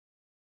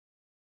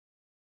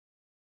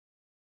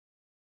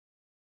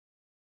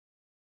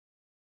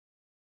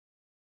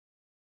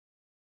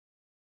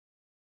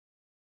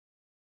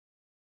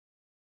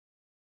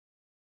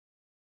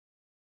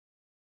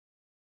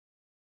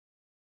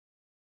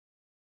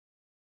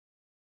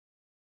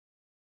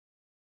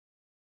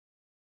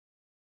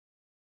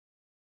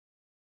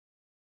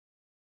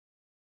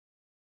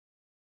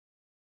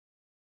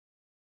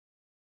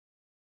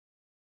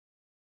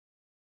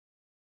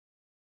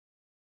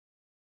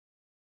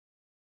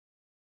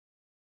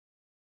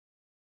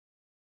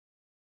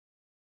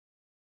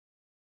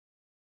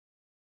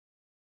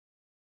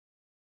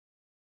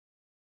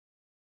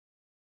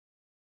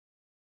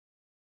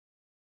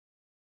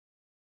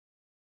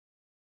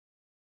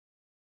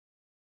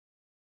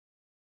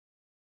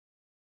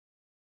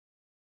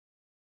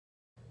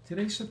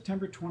Today's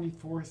September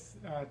 24th,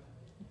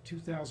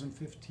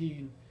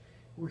 2015.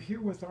 We're here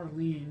with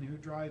Arlene, who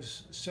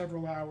drives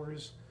several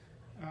hours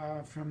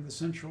from the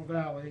Central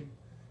Valley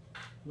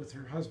with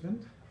her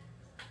husband.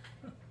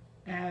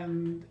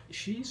 And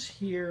she's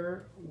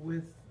here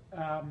with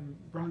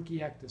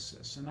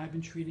bronchiectasis, and I've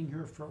been treating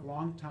her for a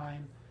long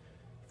time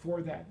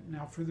for that.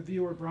 Now, for the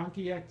viewer,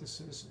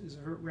 bronchiectasis is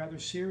a rather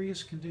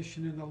serious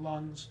condition in the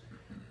lungs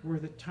where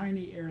the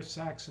tiny air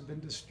sacs have been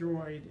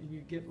destroyed and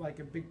you get like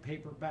a big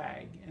paper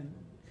bag, and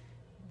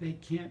they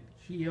can't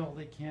heal,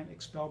 they can't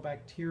expel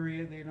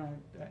bacteria, they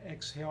don't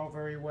exhale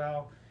very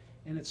well,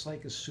 and it's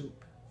like a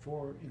soup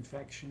for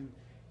infection.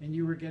 And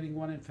you were getting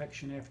one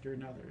infection after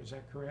another, is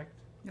that correct?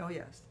 Oh,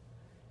 yes.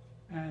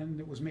 And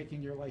it was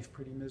making your life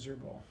pretty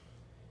miserable.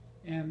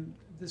 And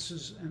this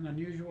is an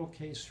unusual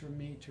case for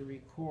me to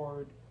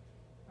record,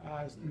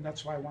 and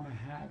that's why I want to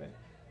have it.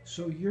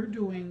 So you're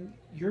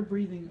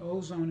breathing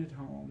ozone at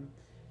home,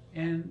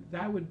 and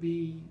that would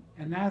be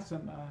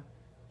anathema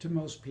to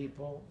most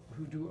people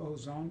who do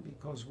ozone,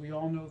 because we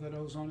all know that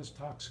ozone is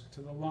toxic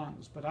to the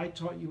lungs. But I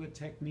taught you a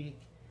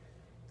technique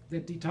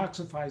that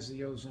detoxifies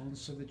the ozone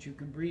so that you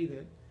can breathe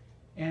it,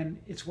 and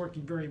it's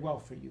working very well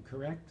for you,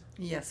 correct?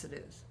 Yes, it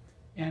is.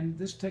 And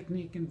this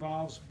technique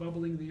involves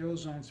bubbling the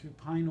ozone through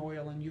pine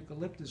oil and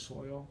eucalyptus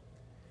oil,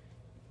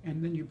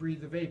 and then you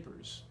breathe the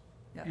vapors.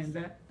 Yes. And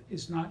that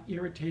is not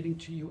irritating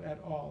to you at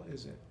all,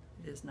 is it?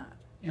 It is not.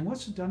 And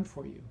what's it done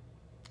for you?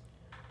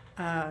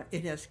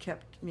 It has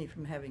kept me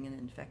from having an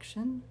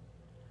infection.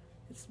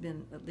 It's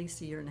been at least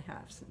a year and a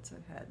half since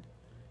I've had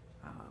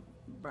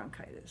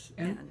bronchitis.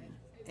 And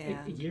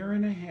a year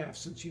and a half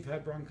since you've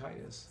had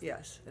bronchitis?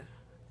 Yes.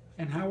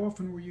 And how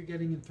often were you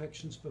getting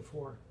infections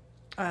before?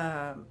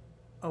 It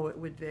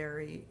would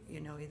vary,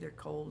 either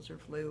colds or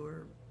flu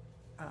or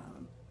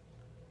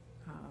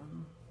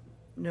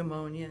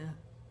pneumonia.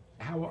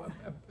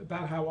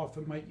 About how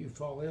often might you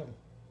fall ill?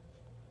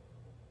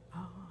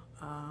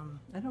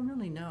 I don't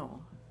really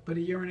know. But a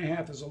year and a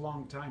half is a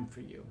long time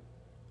for you.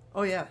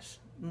 Oh, yes.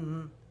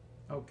 Mm-hmm.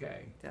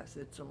 Okay. Yes,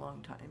 it's a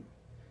long time.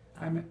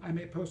 I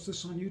may post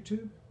this on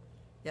YouTube?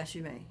 Yes,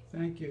 you may.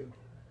 Thank you.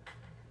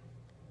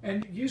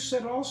 And you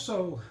said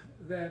also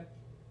that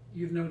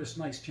you've noticed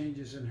nice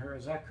changes in her.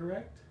 Is that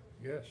correct?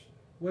 Yes.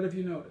 What have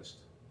you noticed?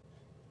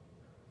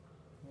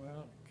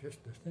 Well,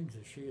 just the things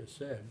that she has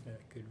said,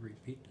 I could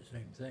repeat the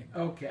same thing.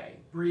 Okay.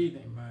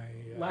 Breathing. My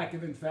lack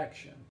of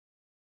infection.